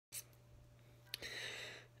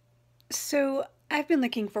So I've been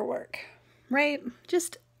looking for work, right?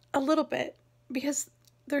 Just a little bit, because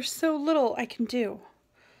there's so little I can do.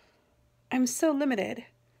 I'm so limited.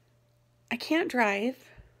 I can't drive.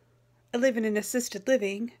 I live in an assisted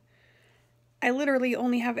living. I literally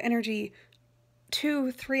only have energy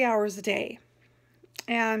 2, 3 hours a day.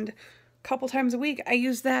 And a couple times a week, I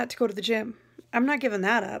use that to go to the gym. I'm not giving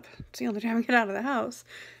that up. It's the only time I get out of the house.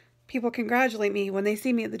 People congratulate me when they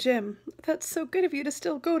see me at the gym. That's so good of you to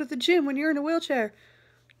still go to the gym when you're in a wheelchair.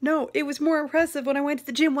 No, it was more impressive when I went to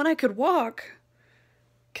the gym when I could walk.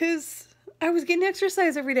 Because I was getting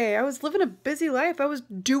exercise every day. I was living a busy life. I was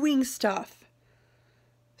doing stuff.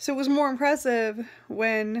 So it was more impressive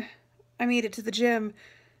when I made it to the gym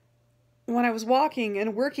when I was walking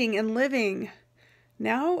and working and living.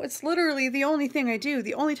 Now it's literally the only thing I do.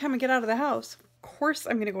 The only time I get out of the house. Of course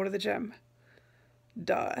I'm going to go to the gym.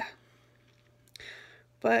 Duh.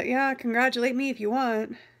 But yeah, congratulate me if you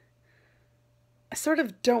want. I sort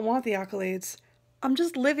of don't want the accolades. I'm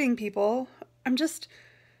just living, people. I'm just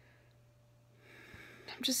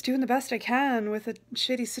doing the best I can with a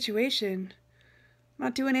shitty situation. I'm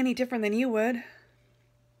not doing any different than you would.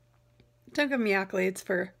 Don't give me accolades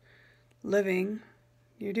for living.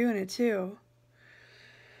 You're doing it too.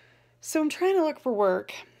 So I'm trying to look for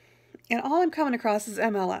work, and all I'm coming across is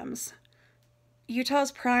MLMs.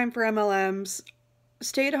 Utah's prime for MLMs.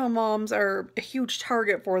 Stay-at-home moms are a huge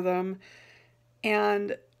target for them.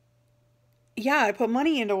 And yeah, I put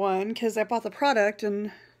money into one because I bought the product,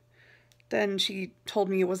 and then she told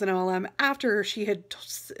me it was an MLM after she had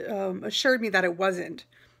assured me that it wasn't.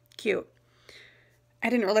 Cute. I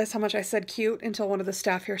didn't realize how much I said cute until one of the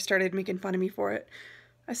staff here started making fun of me for it.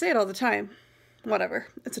 I say it all the time. Whatever.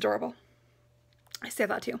 It's adorable. I say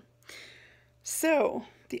that too. So,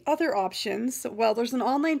 the other options, well, there's an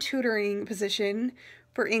online tutoring position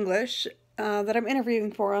for English that I'm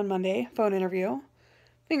interviewing for on Monday, phone interview.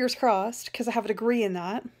 Fingers crossed, because I have a degree in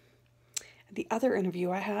that. And the other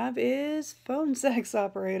interview I have is phone sex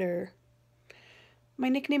operator. My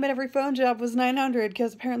nickname at every phone job was 900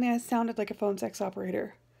 because apparently I sounded like a phone sex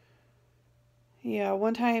operator. Yeah,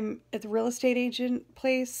 one time at the real estate agent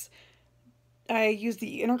place, I used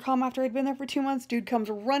the intercom after I'd been there for 2 months. Dude comes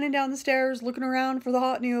running down the stairs looking around for the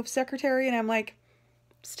hot new secretary, and I'm like,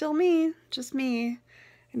 still me, just me.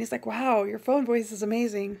 And he's like, wow, your phone voice is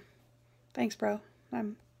amazing. Thanks, bro.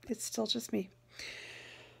 It's still just me.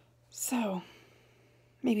 So,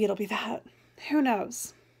 maybe it'll be that. Who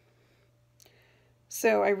knows?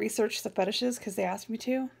 So I researched the fetishes because they asked me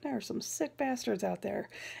to. There are some sick bastards out there.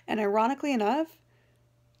 And ironically enough,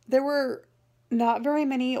 there were not very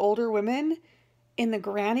many older women in the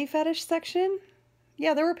granny fetish section.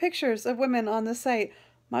 Yeah, there were pictures of women on this site.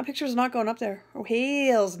 My picture's not going up there. Oh,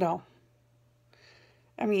 hells no.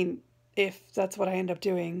 I mean, if that's what I end up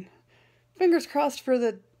doing. Fingers crossed for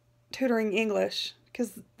the tutoring English,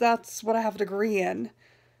 because that's what I have a degree in.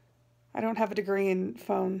 I don't have a degree in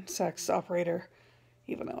phone sex operator,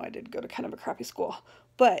 even though I did go to kind of a crappy school.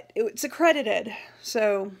 But it's accredited,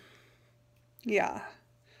 so yeah.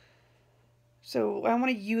 So I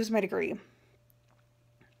want to use my degree.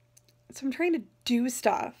 So I'm trying to do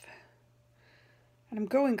stuff, and I'm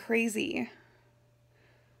going crazy.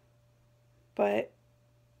 But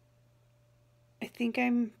I think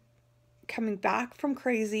I'm coming back from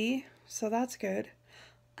crazy, so that's good.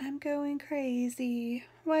 I'm going crazy.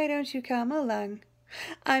 Why don't you come along?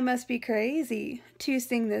 I must be crazy to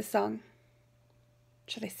sing this song.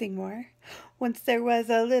 Should I sing more? Once there was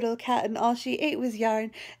a little cat, and all she ate was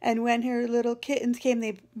yarn. And when her little kittens came,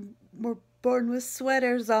 they were born with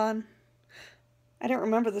sweaters on. I don't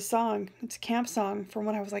remember the song. It's a camp song from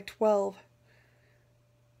when I was like 12.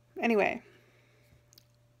 Anyway,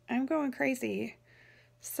 I'm going crazy.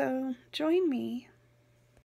 So join me.